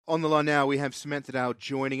On the line now, we have Samantha Dale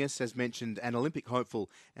joining us, as mentioned, an Olympic hopeful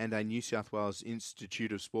and a New South Wales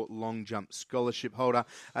Institute of Sport long jump scholarship holder.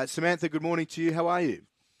 Samantha, good morning to you. How are you?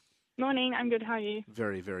 Morning, I'm good. How are you?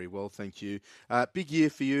 Very, very well, thank you. Big year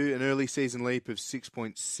for you, an early season leap of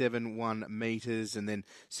 6.71 metres and then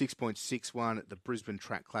 6.61 at the Brisbane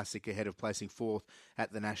Track Classic ahead of placing fourth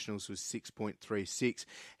at the Nationals was 6.36.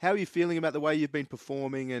 How are you feeling about the way you've been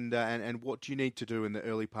performing and what do you need to do in the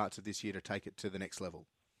early parts of this year to take it to the next level?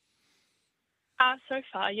 So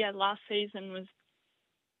far, last season was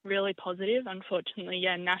really positive. Unfortunately,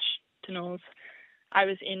 Nationals, I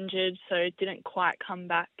was injured, so didn't quite come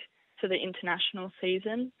back to the international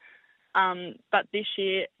season. But this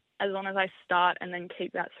year, as long as I start and then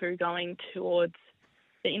keep that through going towards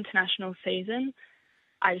the international season,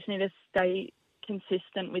 I just need to stay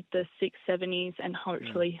consistent with the 670s and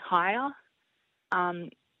hopefully higher.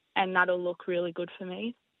 And that'll look really good for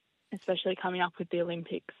me, especially coming up with the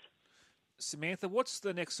Olympics. Samantha, what's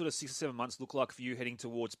the next sort of 6 or 7 months look like for you heading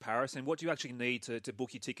towards Paris, and what do you actually need to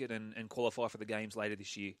book your ticket and qualify for the Games later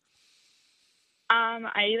this year? I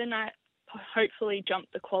either hopefully jump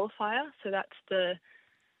the qualifier, so that's the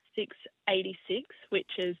 686, which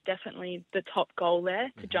is definitely the top goal there,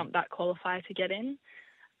 to jump that qualifier to get in.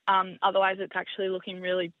 Otherwise, it's actually looking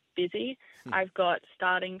really busy. I've got,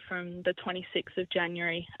 starting from the 26th of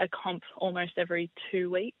January, a comp almost every 2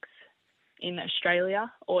 weeks in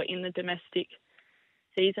Australia or in the domestic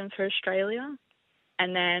season for Australia,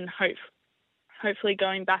 and then hopefully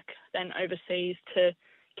going back then overseas to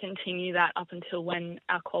continue that up until when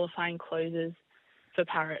our qualifying closes for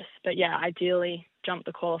Paris. But ideally jump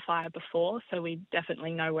the qualifier before, so we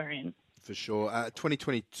definitely know we're in. For sure.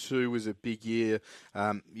 2022 was a big year.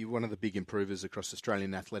 You're one of the big improvers across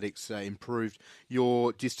Australian athletics. Improved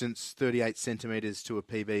your distance 38 centimetres to a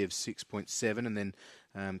PB of 6.7 and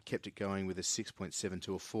then kept it going with a 6.7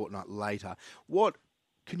 to a fortnight later. What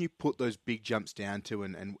can you put those big jumps down to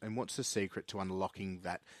and what's the secret to unlocking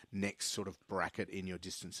that next sort of bracket in your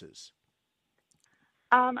distances?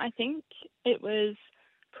 I think it was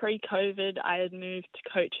pre-COVID. I had moved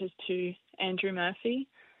coaches to Andrew Murphy,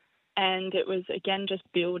 and it was, again, just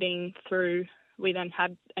building through. We then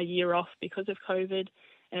had a year off because of COVID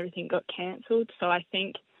and everything got cancelled. So I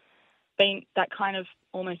think that kind of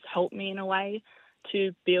almost helped me in a way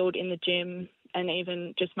to build in the gym and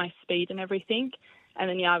even just my speed and everything. And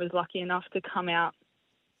then, I was lucky enough to come out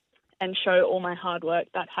and show all my hard work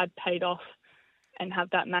that had paid off and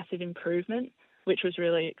have that massive improvement, which was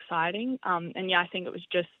really exciting. I think it was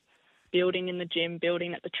just building in the gym,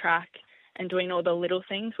 building at the track, and doing all the little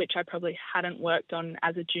things, which I probably hadn't worked on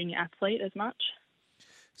as a junior athlete as much.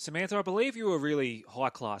 Samantha, I believe you were a really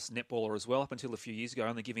high-class netballer as well up until a few years ago,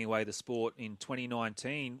 only giving away the sport in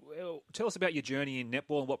 2019. Well, tell us about your journey in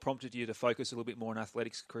netball and what prompted you to focus a little bit more on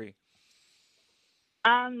athletics career.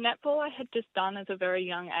 Netball I had just done as a very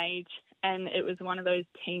young age, and it was one of those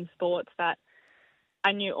team sports that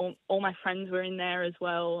I knew all my friends were in there as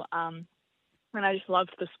well, and I just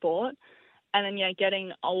loved the sport. And then,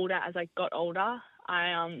 getting older, as I got older,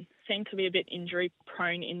 I seemed to be a bit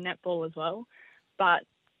injury-prone in netball as well. But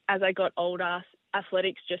as I got older,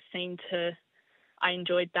 athletics just I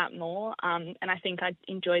enjoyed that more. And I think I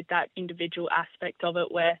enjoyed that individual aspect of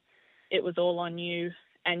it where it was all on you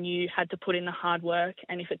and you had to put in the hard work.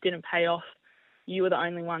 And if it didn't pay off, you were the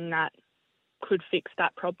only one that could fix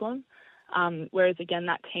that problem. Whereas, again,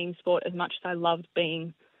 that team sport, as much as I loved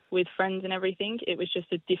being with friends and everything, it was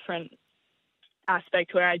just a different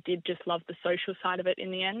aspect where I did just love the social side of it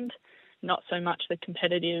in the end, not so much the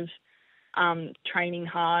competitive training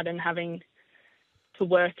hard and having to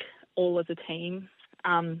work all as a team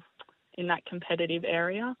in that competitive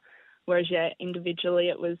area. Whereas, individually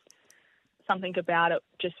it was something about it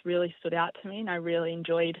just really stood out to me, and I really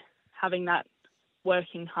enjoyed having that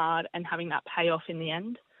working hard and having that payoff in the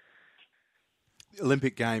end.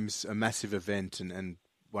 Olympic Games, a massive event and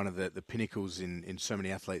one of the pinnacles in so many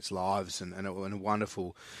athletes' lives and a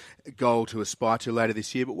wonderful goal to aspire to later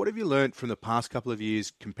this year. But what have you learnt from the past couple of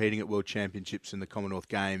years competing at World Championships and the Commonwealth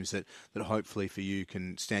Games that hopefully for you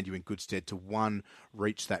can stand you in good stead to, one,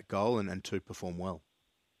 reach that goal and two, perform well?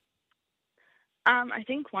 I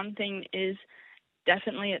think one thing is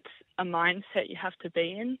definitely it's a mindset you have to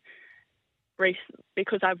be in.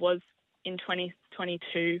 Because I was in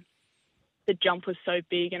 2022, the jump was so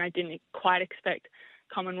big and I didn't quite expect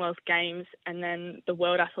Commonwealth Games and then the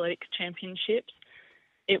World Athletics Championships.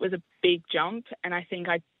 It was a big jump, and I think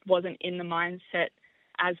I wasn't in the mindset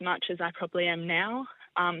as much as I probably am now.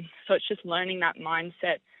 So it's just learning that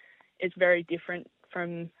mindset is very different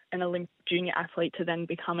from an junior athlete to then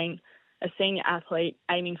becoming a senior athlete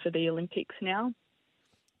aiming for the Olympics now.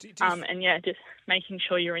 And yeah, just making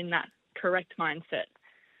sure you're in that correct mindset.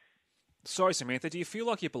 Sorry, Samantha, do you feel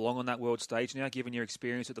like you belong on that world stage now, given your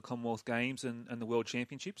experience at the Commonwealth Games and the World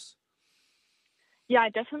Championships? Yeah, I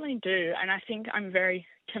definitely do. And I think I'm very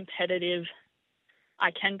competitive.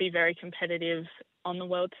 I can be very competitive on the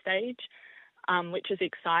world stage, which is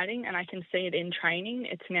exciting. And I can see it in training.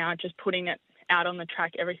 It's now just putting it out on the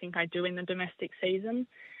track, everything I do in the domestic season,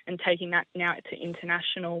 and taking that now to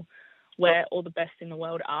international, where all the best in the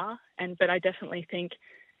world are. But I definitely think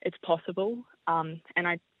it's possible, and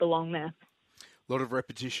I belong there. A lot of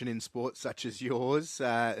repetition in sports such as yours,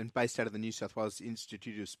 and based out of the New South Wales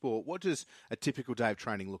Institute of Sport. What does a typical day of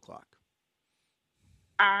training look like?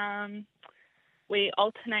 We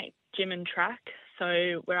alternate gym and track,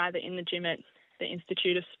 so we're either in the gym at the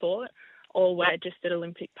Institute of Sport or we're just at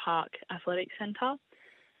Olympic Park Athletic Centre.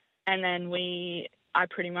 And then I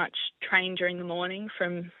pretty much train during the morning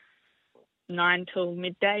from 9 till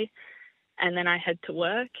midday, and then I head to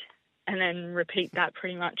work and then repeat that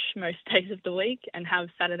pretty much most days of the week and have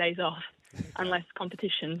Saturdays off, unless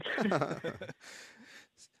competitions.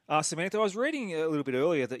 Samantha, I was reading a little bit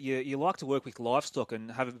earlier that you like to work with livestock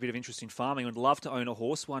and have a bit of interest in farming and would love to own a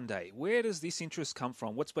horse one day. Where does this interest come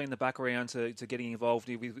from? What's been the background to getting involved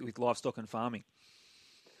with livestock and farming?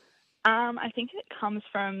 I think it comes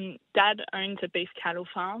from Dad owns a beef cattle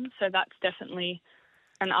farm, so that's definitely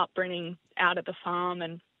an upbringing out at the farm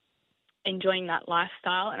and enjoying that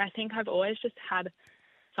lifestyle. And I think I've always just had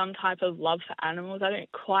some type of love for animals. I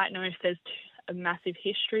don't quite know if there's a massive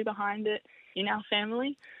history behind it in our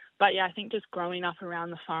family, but yeah, I think just growing up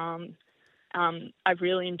around the farm, I've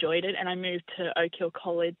really enjoyed it. And I moved to Oak Hill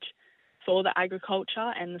College for the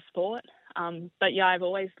agriculture and the sport. But yeah, I've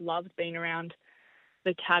always loved being around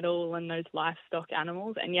the cattle and those livestock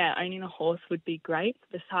animals. And yeah, owning a horse would be great.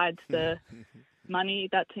 Besides the money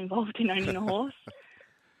that's involved in owning a horse,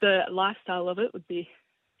 the lifestyle of it would be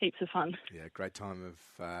heaps of fun. Yeah, great time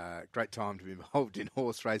to be involved in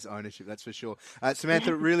horse race ownership, that's for sure.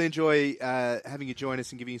 Samantha, really enjoy having you join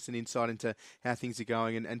us and giving us an insight into how things are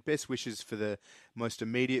going, and best wishes for the most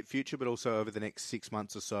immediate future, but also over the next 6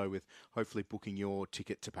 months or so with hopefully booking your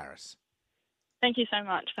ticket to Paris. Thank you so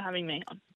much for having me on.